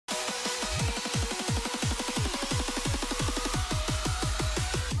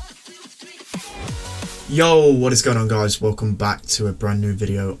Yo, what is going on, guys? Welcome back to a brand new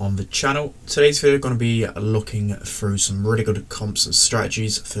video on the channel. Today's video going to be looking through some really good comps and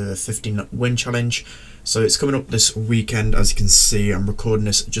strategies for the 15 win challenge. So it's coming up this weekend. As you can see, I'm recording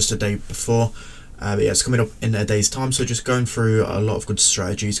this just a day before, but yeah, it's coming up in a day's time. So just going through a lot of good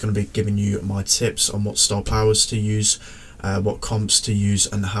strategies, going to be giving you my tips on what star powers to use, what comps to use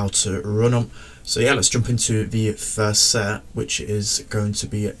and how to run them. So yeah, let's jump into the first set, which is going to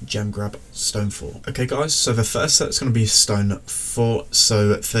be Gem Grab Stone Fort. Okay guys, so the first set is going to be Stone Fort.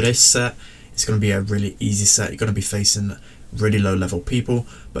 So for this set, it's going to be a really easy set. You're going to be facing really low level people.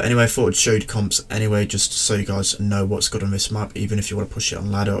 But anyway, I thought I'd show you the comps anyway, just so you guys know what's good on this map, even if you want to push it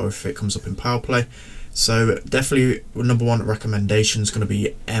on ladder or if it comes up in power play. So definitely number one recommendation is going to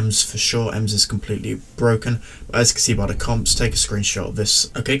be Ems for sure. Ems is completely broken, but as you can see by the comps, take a screenshot of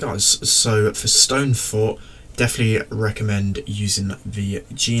this. Okay guys, so for Stone Fort, definitely recommend using the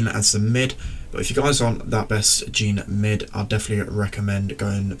Jean as the mid, but if you guys aren't that best Jean mid, I'll definitely recommend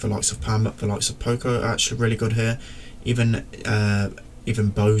going the likes of Pam, the likes of Poco are actually really good here. Even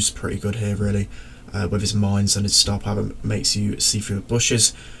Bo's pretty good here really, with his mines and his star power makes you see through the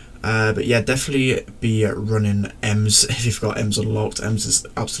bushes. But yeah, definitely be running Ems if you've got Ems unlocked. Ems is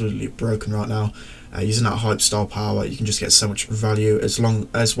absolutely broken right now. Using that hype star power, you can just get so much value, as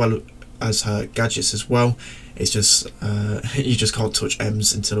well as her gadgets as well. It's just you just can't touch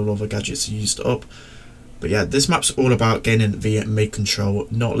Ems until all of the gadgets are used up. But yeah, this map's all about gaining the mid control,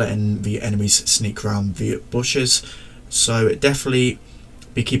 not letting the enemies sneak around the bushes. So definitely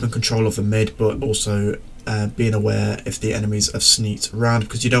be keeping control of the mid, but also being aware if the enemies have sneaked around,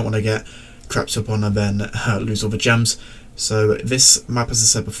 because you don't want to get crept up on and then lose all the gems. So this map, as I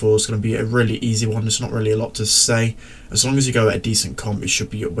said before, is going to be a really easy one. There's not really a lot to say. As long as you go at a decent comp, you should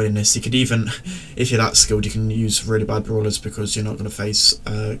be winning this. You could even, if you're that skilled, you can use really bad brawlers because you're not going to face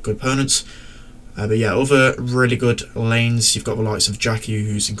good opponents. But yeah, other really good lanes, you've got the likes of Jackie,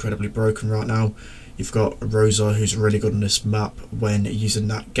 who's incredibly broken right now. You've got Rosa, who's really good on this map when using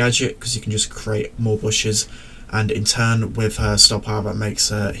that gadget, because you can just create more bushes, and in turn with her star power that makes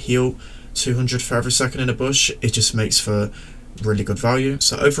her heal 200 for every second in a bush, it just makes for really good value.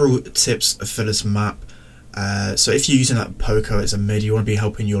 So overall tips for this map, so if you're using that Poco as a mid, you want to be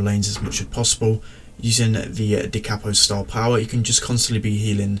helping your lanes as much as possible. Using the Decapo star power, you can just constantly be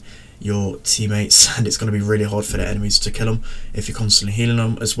healing your teammates, and it's going to be really hard for the enemies to kill them if you're constantly healing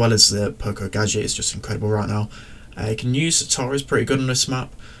them, as well as the Poco gadget is just incredible right now. You can use Tara, is pretty good on this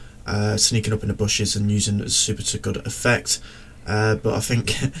map, sneaking up in the bushes and using super to good effect, but I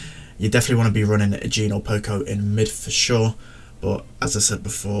think you definitely want to be running a Jean or Poco in mid for sure. But as I said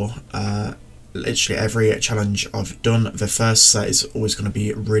before, literally every challenge I've done, the first set is always going to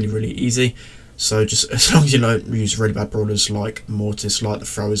be really easy. So just as long as you don't use really bad brawlers like Mortis, like the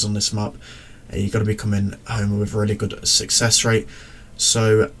throwers on this map, you've got to be coming home with a really good success rate.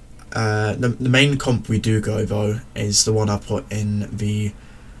 So the main comp we do go though is the one I put in the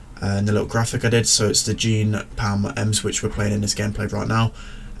little graphic I did. So it's the Jean, Pam, Ems, which we're playing in this gameplay right now.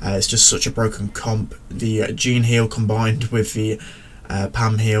 It's just such a broken comp. The Jean heal combined with the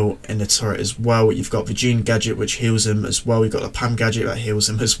Pam heal in the turret as well. You've got the Jean gadget which heals him as well. You've got the Pam gadget that heals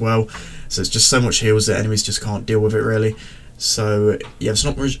him as well. So it's just so much heals that enemies just can't deal with it really. So yeah, there's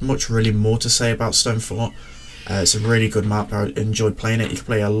not much really more to say about Stone Fort. It's a really good map. I enjoy playing it. You can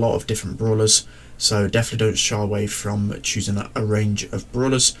play a lot of different brawlers, so definitely don't shy away from choosing a range of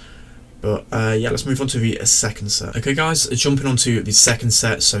brawlers. But yeah, let's move on to the second set. Okay guys, jumping on to the second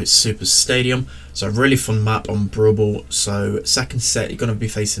set, so it's Super Stadium. So a really fun map on Brawl. So second set, you're going to be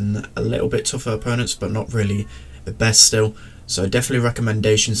facing a little bit tougher opponents, but not really the best still. So definitely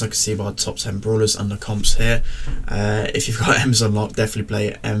recommendations, I can see by the top 10 brawlers and the comps here. If you've got Ems unlocked, definitely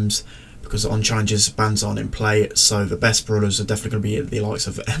play Ems, because on challenges, bans aren't in play. So the best brawlers are definitely going to be the likes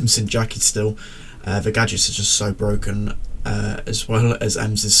of Ems and Jackie still. The gadgets are just so broken, as well as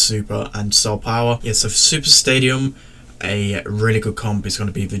Ems' super and star power. Yeah, so for Super Stadium, a really good comp is going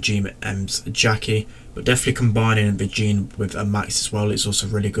to be the Jean, Ems, Jackie, but definitely combining the Jean with a Max as well is also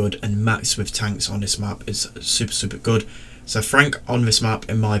really good, and Max with tanks on this map is super good. So Frank on this map,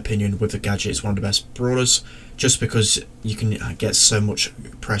 in my opinion, with the gadget is one of the best brawlers, just because you can get so much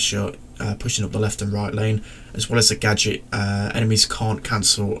pressure pushing up the left and right lane, as well as the gadget. Enemies can't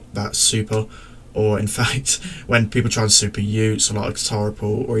cancel that super, or in fact when people try and super you, so like a Tara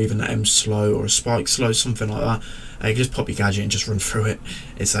pull or even an M slow or a Spike slow, something like that, you can just pop your gadget and just run through it.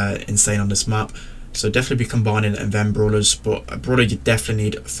 It's insane on this map. So definitely be combining and then brawlers, but a brawler you definitely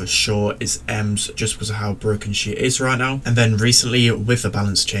need for sure is Ems, just because of how broken she is right now. And then recently with the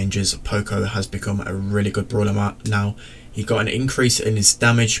balance changes, Poco has become a really good brawler map now. he got an increase in his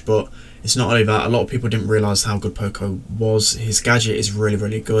damage, but it's not only that, a lot of people didn't realise how good Poco was. His gadget is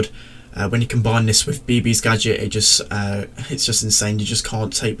really good. When you combine this with BB's gadget, it's just insane. You just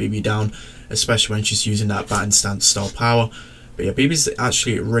can't take BB down, especially when she's using that batting stance style power. But yeah, BB's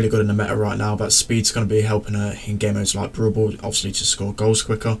actually really good in the meta right now. That speed's going to be helping her in game modes like Brawl, obviously to score goals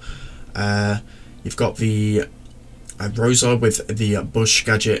quicker. You've got the Rosa with the bush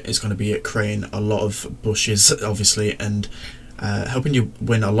gadget is going to be creating a lot of bushes, obviously, and helping you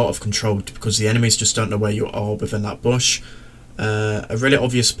win a lot of control because the enemies just don't know where you are within that bush. A really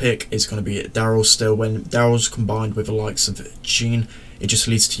obvious pick is going to be Daryl still. When Daryl's combined with the likes of Jean, it just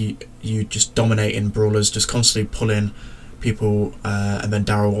leads to you just dominating brawlers, just constantly pulling people, and then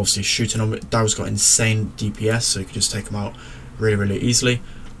Daryl obviously shooting them. Daryl's got insane DPS, so you can just take them out really easily.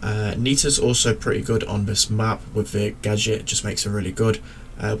 Nita's also pretty good on this map with the gadget, it just makes her really good.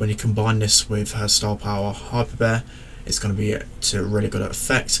 When you combine this with her star power Hyper Bear, it's going to be to really good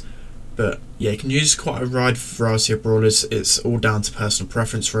effect. But yeah, you can use quite a wide variety of brawlers. It's all down to personal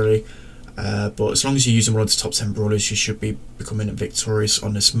preference really. But as long as you're using one of the top 10 brawlers, you should be becoming victorious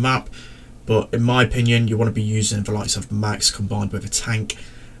on this map. But in my opinion, you want to be using the likes of Max combined with a tank,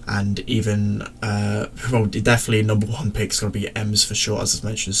 and even well, definitely number one pick is going to be Ems for sure. As I've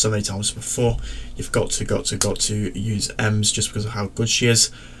mentioned so many times before, you've got to use Ems just because of how good she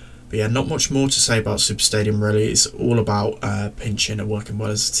is. But yeah, not much more to say about Super Stadium really. It's all about pinching and working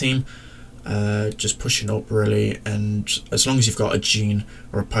well as a team, just pushing up really, and as long as you've got a Jean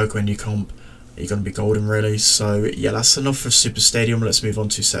or a Poco in your comp, you're going to be golden really. So yeah, that's enough for Super Stadium. Let's move on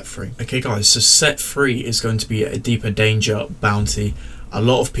to set 3. Okay guys, so set 3 is going to be a Deeper Danger bounty. A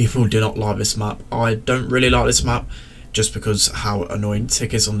lot of people do not like this map. I don't really like this map just because how annoying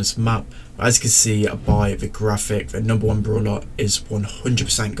Tick is on this map. But as you can see by the graphic, the number 1 brawler is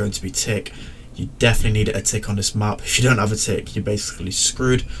 100% going to be Tick. You definitely need a Tick on this map. If you don't have a Tick, you're basically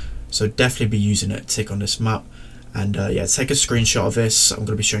screwed. So definitely be using a Tick on this map. And yeah, take a screenshot of this. I'm going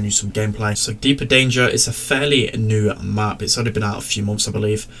to be showing you some gameplay. So Deeper Danger is a fairly new map. It's only been out a few months, I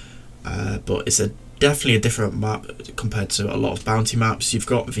believe. But it's definitely a different map compared to a lot of bounty maps. You've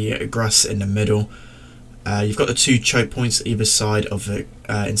got the grass in the middle. You've got the 2 choke points either side of the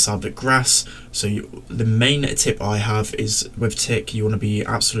inside the grass. So the main tip I have is with Tick, you want to be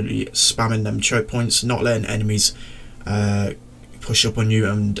absolutely spamming them choke points, not letting enemies push up on you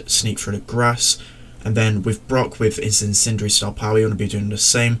and sneak through the grass. And then with Brock, with his Incendiary style power, you want to be doing the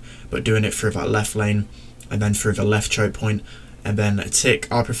same, but doing it through that left lane and then through the left choke point. And then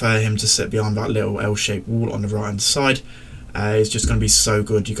Tick, I prefer him to sit behind that little L-shaped wall on the right hand side. It's just going to be so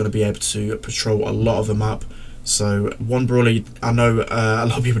good. You're going to be able to patrol a lot of the map. So one brawler, I know a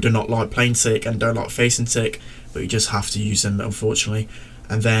lot of people do not like playing Tick and don't like facing Tick, but you just have to use them unfortunately.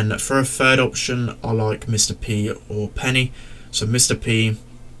 And then for a third option, I like Mr. P or Penny. So Mr. P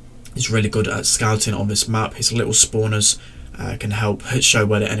is really good at scouting on this map. His little spawners can help show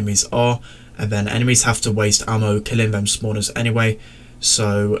where the enemies are, and then enemies have to waste ammo killing them spawners anyway,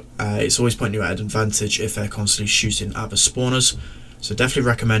 so it's always putting you at an advantage if they're constantly shooting at the spawners. So definitely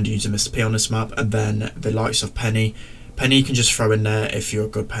recommend using Mr. P on this map. And then the likes of Penny you can just throw in there if you're a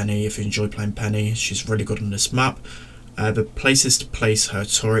good Penny, if you enjoy playing Penny. She's really good on this map. The places to place her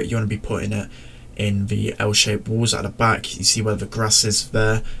turret, you want to be putting it in the L-shaped walls at the back. You see where the grass is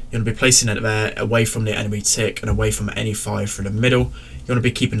there. You want to be placing it there away from the enemy Tick and away from any fire through the middle. You want to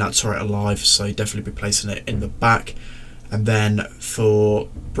be keeping that turret alive, so you definitely be placing it in the back. And then for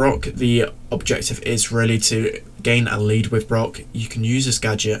Brock, the objective is really to gain a lead with Brock. You can use this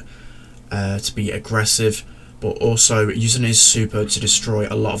gadget to be aggressive, but also using his super to destroy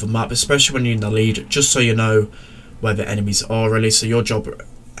a lot of the map, especially when you're in the lead, just so you know where the enemies are really. So your job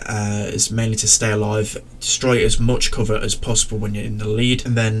is mainly to stay alive, destroy as much cover as possible when you're in the lead.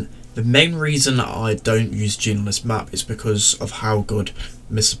 And then the main reason I don't use Jean on this map is because of how good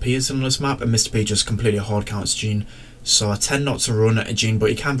Mr. P is on this map, and Mr. P just completely hard counts Jean. So I tend not to run a Jean, but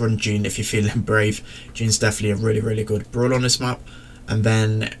you can run Jean if you're feeling brave. Jean's definitely a really good brawler on this map. And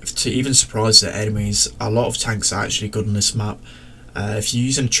then to even surprise the enemies, a lot of tanks are actually good on this map. If you're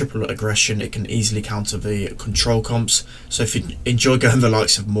using triple aggression, it can easily counter the control comps. So if you enjoy going the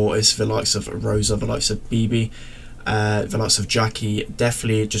likes of Mortis, the likes of Rosa, the likes of BB, the likes of Jackie,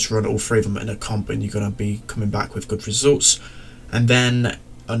 definitely just run all 3 of them in a comp and you're going to be coming back with good results. And then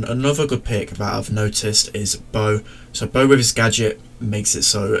another good pick that I've noticed is Bo. So Bo with his gadget makes it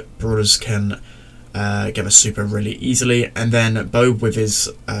so brawlers can get a super really easily. And then Bo with his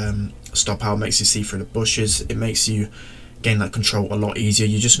star power makes you see through the bushes. It makes you gain that control a lot easier.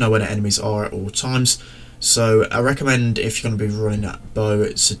 You just know where the enemies are at all times. So I recommend, if you're going to be running at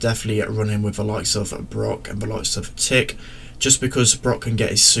Bo, so definitely running with the likes of Brock and the likes of Tick, just because Brock can get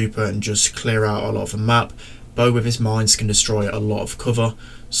his super and just clear out a lot of the map. Bo with his mines can destroy a lot of cover,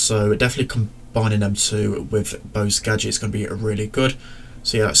 so definitely combining them two with Bo's gadget is going to be really good.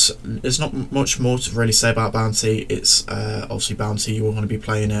 So yeah, there's not much more to really say about Bounty. It's obviously Bounty, you want to be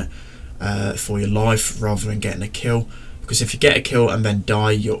playing it for your life rather than getting a kill, because if you get a kill and then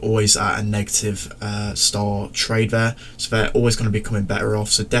die, you're always at a negative star trade there, so they're always going to be coming better off.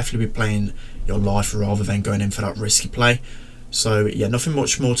 So definitely be playing your life rather than going in for that risky play. So yeah, nothing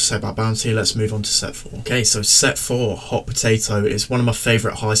much more to say about Bounty. Let's move on to set 4. Okay, so set 4, Hot Potato, is one of my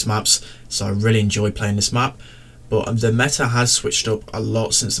favourite heist maps, so I really enjoy playing this map. But the meta has switched up a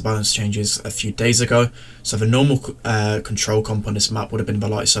lot since the balance changes a few days ago. So the normal control comp on this map would have been the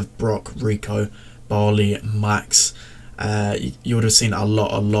likes of Brock, Rico, Barley, Max. You would have seen a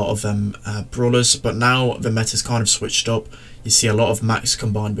lot of them brawlers, but now the meta's kind of switched up. You see a lot of Max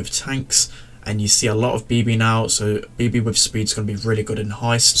combined with tanks, and you see a lot of BB now, so BB with speed is going to be really good in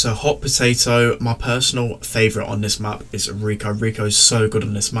heist. So Hot Potato, my personal favourite on this map is Rico. Rico is so good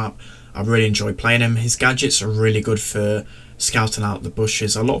on this map. I really enjoy playing him. His gadgets are really good for scouting out the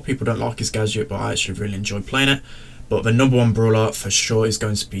bushes. A lot of people don't like his gadget, but I actually really enjoy playing it. But the number one brawler for sure is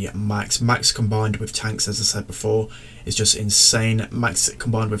going to be Max. Max combined with tanks, as I said before, is just insane. Max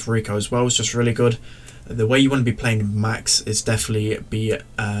combined with Rico as well is just really good. The way you want to be playing Max is definitely be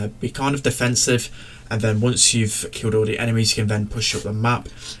kind of defensive, and then once you've killed all the enemies, you can then push up the map.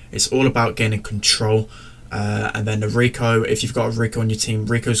 It's all about gaining control. And then the Rico, if you've got a Rico on your team,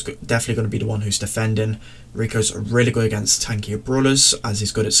 Rico's definitely going to be the one who's defending. Rico's really good against tankier brawlers, as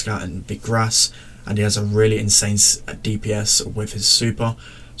he's good at scouting big grass, and he has a really insane DPS with his super,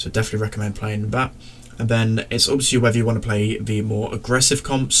 so definitely recommend playing that. And then it's up to you whether you want to play the more aggressive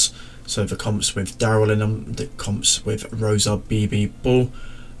comps, so the comps with Daryl in them, the comps with Rosa, BB, Bull,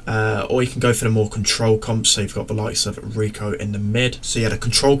 or you can go for the more control comps, so you've got the likes of Rico in the mid. So yeah, the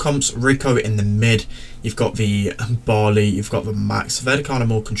control comps, Rico in the mid, you've got the Barley, you've got the Max, so they're the kind of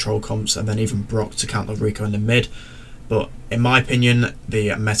more control comps, and then even Brock to counter Rico in the mid. But in my opinion,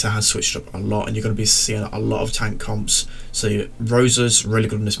 the meta has switched up a lot, and you're going to be seeing a lot of tank comps. So Rosa's really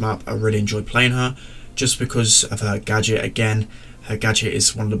good on this map. I really enjoy playing her, just because of her gadget. Again, her gadget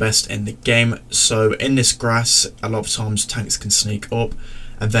is one of the best in the game. So in this grass, a lot of times tanks can sneak up,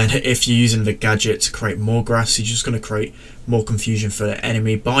 and then if you're using the gadget to create more grass, you're just going to create more confusion for the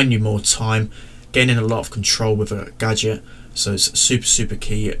enemy, buying you more time, gaining a lot of control with a gadget. So it's super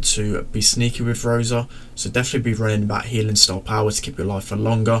key to be sneaky with Rosa. So definitely be running that healing style power to keep your life for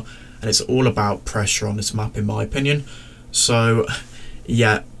longer, and it's all about pressure on this map in my opinion. So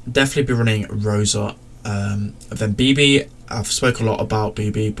yeah, definitely be running Rosa. Then BB, I've spoken a lot about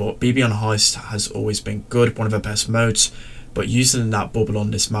BB, but BB on heist has always been good, one of the best modes. But using that bubble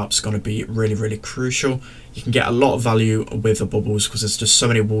on this map is going to be really crucial. You can get a lot of value with the bubbles because there's just so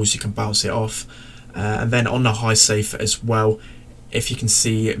many walls you can bounce it off. And then on the high safe as well, if you can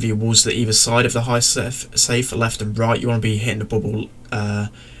see the walls that either side of the high safe, left and right, you want to be hitting the bubble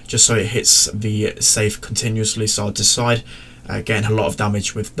just so it hits the safe continuously side to side, getting a lot of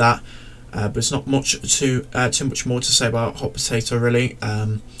damage with that. But it's not much too much more to say about Hot Potato really.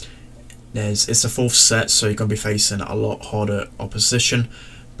 It's the 4th set, so you're going to be facing a lot harder opposition,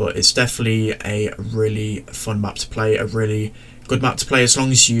 but it's definitely a really fun map to play, a really good map to play as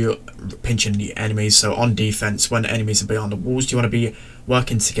long as you're pinching the enemies. So on defense, when enemies are behind the walls, you want to be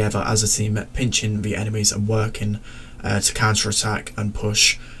working together as a team, pinching the enemies and working to counter attack and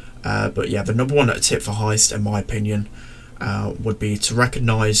push. But yeah, the number one tip for heist in my opinion would be to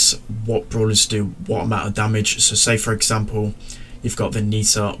recognise what brawlers do what amount of damage. So say for example, you've got the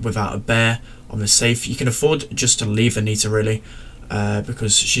Nita without a bear on the safe. You can afford just to leave the Nita really,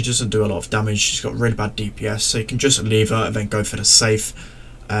 because she doesn't do a lot of damage. She's got really bad DPS, so you can just leave her and then go for the safe,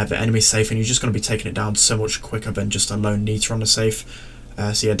 the enemy safe, and you're just going to be taking it down so much quicker than just a lone Nita on the safe.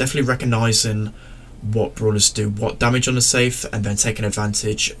 So yeah, definitely recognising what brawlers do what damage on the safe, and then taking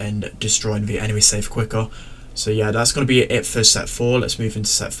advantage and destroying the enemy safe quicker. So yeah, that's going to be it for set 4. Let's move into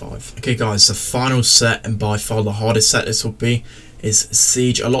set 5. Okay guys, the final set, and by far the hardest set this will be, is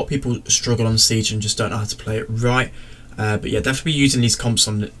Siege. A lot of people struggle on Siege and just don't know how to play it right. But yeah, definitely be using these comps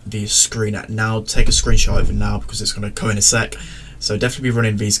on the screen now. Take a screenshot of it now because it's going to go in a sec. So definitely be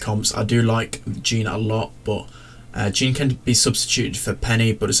running these comps. I do like Jean a lot, but Jean can be substituted for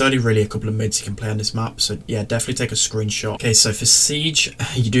Penny, but it's only really a couple of mids you can play on this map. So yeah, definitely take a screenshot. Okay, so for Siege,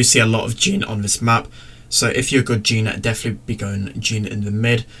 you do see a lot of Jean on this map. So if you're a good Jean, definitely be going Jean in the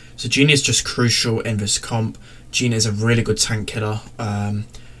mid. So Jean is just crucial in this comp. Jean is a really good tank killer.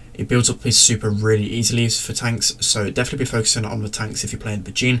 It builds up his super really easily for tanks, so definitely be focusing on the tanks if you're playing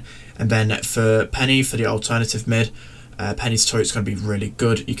the Gene. And then for Penny, for the alternative mid, Penny's turret's going to be really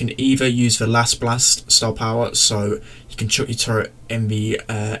good. You can either use the Last Blast star power, so you can chuck your turret in the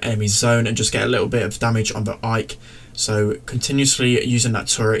enemy zone and just get a little bit of damage on the Ike. So continuously using that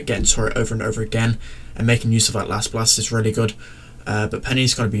turret, getting turret over and over again, and making use of that Last Blast is really good. But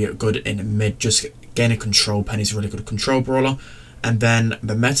Penny's going to be good in mid, just gaining control. Penny's a really good control brawler. And then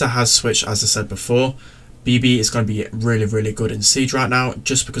the meta has switched, as I said before. BB is going to be really good in Siege right now,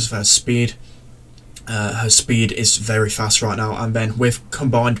 just because of her speed. Her speed is very fast right now, and then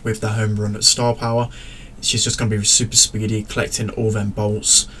combined with the home run star power, she's just going to be super speedy, collecting all them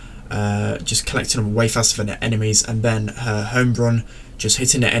bolts, just collecting them way faster than the enemies. And then her home run, just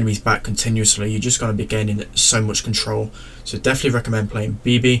hitting the enemies back continuously, you're just going to be gaining so much control. So definitely recommend playing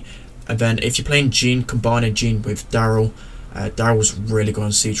BB. And then if you're playing Gene, combining Gene with Daryl. Daryl's really good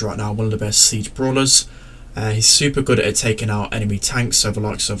on Siege right now, one of the best Siege brawlers. He's super good at taking out enemy tanks, so the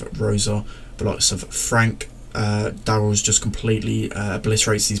likes of Rosa, the likes of Frank. Daryl's just completely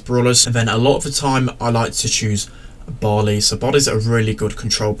obliterates these brawlers. And then a lot of the time I like to choose Barley. So Barley's a really good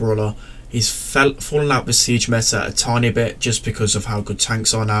control brawler. He's fallen out with Siege meta a tiny bit just because of how good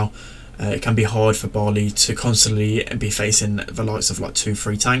tanks are now. It can be hard for Barley to constantly be facing the likes of like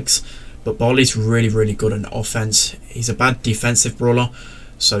 2-3 tanks. But Barley's really good on offense. He's a bad defensive brawler,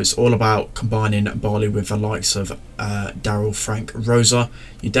 so it's all about combining Barley with the likes of Daryl, Frank, Rosa.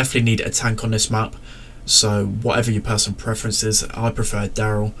 You definitely need a tank on this map, so whatever your personal preference is, I prefer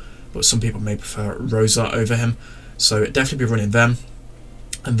Daryl, but some people may prefer Rosa over him, so definitely be running them.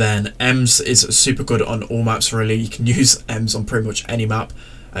 And then Ems is super good on all maps really. You can use Ems on pretty much any map.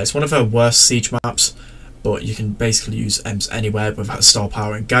 It's one of her worst Siege maps, but you can basically use Ems anywhere with that star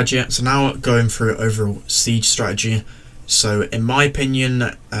power and gadget. So now going through overall Siege strategy. So in my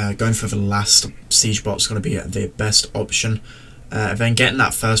opinion, going for the last Siege bot is going to be the best option. Then getting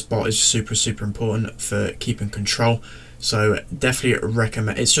that first bot is super important for keeping control. So definitely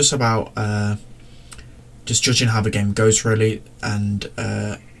recommend. It's just about just judging how the game goes really, and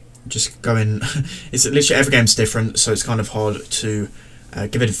just going. It's literally every game's different, so it's kind of hard to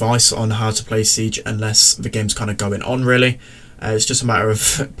give advice on how to play Siege unless the game's kind of going on really. It's just a matter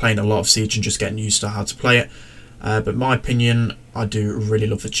of playing a lot of Siege and just getting used to how to play it. But in my opinion, I do really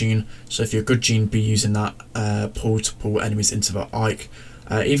love the Gene. So if you're a good Gene, be using that pull to pull enemies into the Ike.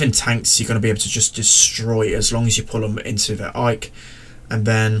 Even tanks, you're going to be able to just destroy as long as you pull them into the Ike. And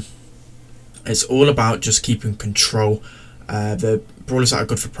then it's all about just keeping control. The brawlers that are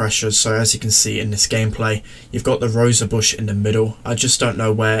good for pressures, so as you can see in this gameplay, you've got the Rosa bush in the middle. I just don't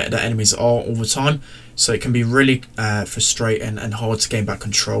know where the enemies are all the time, so it can be really frustrating and hard to gain back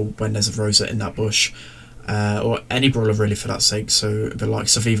control when there's a Rosa in that bush, or any brawler really for that sake. So the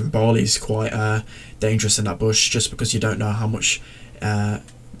likes of even Barley is quite dangerous in that bush, just because you don't know how much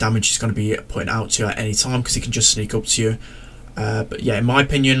damage he's going to be putting out to you at any time, because he can just sneak up to you. But yeah, in my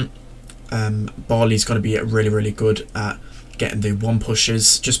opinion, Barley's going to be really good at getting the one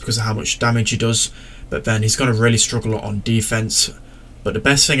pushes just because of how much damage he does, but then he's going to really struggle on defense. But the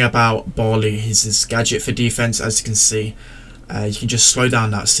best thing about Barley is his gadget for defense. As you can see, you can just slow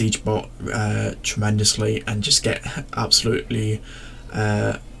down that Siege bot tremendously and just get absolutely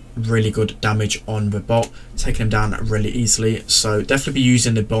really good damage on the bot, taking him down really easily. So definitely be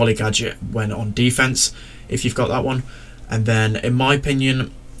using the Barley gadget when on defense if you've got that one. And then in my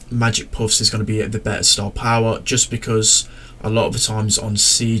opinion, Magic Puffs is going to be the better star power, just because a lot of the times on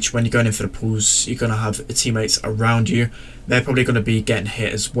Siege, when you're going in for the pulls, you're going to have teammates around you. They're probably going to be getting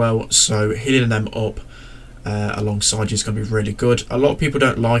hit as well, so healing them up alongside you is going to be really good. A lot of people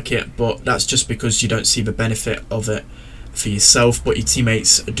don't like it, but that's just because you don't see the benefit of it for yourself, but your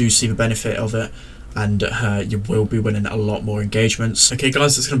teammates do see the benefit of it, and you will be winning a lot more engagements. Okay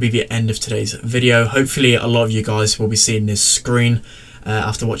guys, that's going to be the end of today's video. Hopefully a lot of you guys will be seeing this screen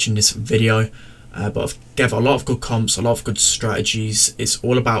after watching this video. But I've gave a lot of good comps, a lot of good strategies. It's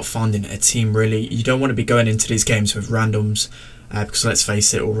all about finding a team really. You don't want to be going into these games with randoms, because let's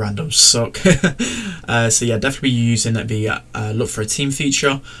face it, all randoms suck. So yeah, definitely using the look for a team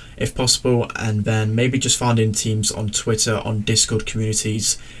feature if possible, and then maybe just finding teams on Twitter, on Discord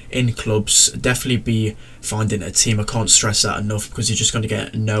communities, in clubs. Definitely be finding a team. I can't stress that enough, because you're just going to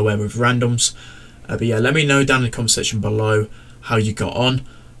get nowhere with randoms. But yeah, let me know down in the comment section below how you got on.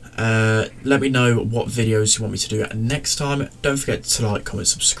 Let me know what videos you want me to do next time. Don't forget to like, comment,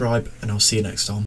 subscribe, and I'll see you next time.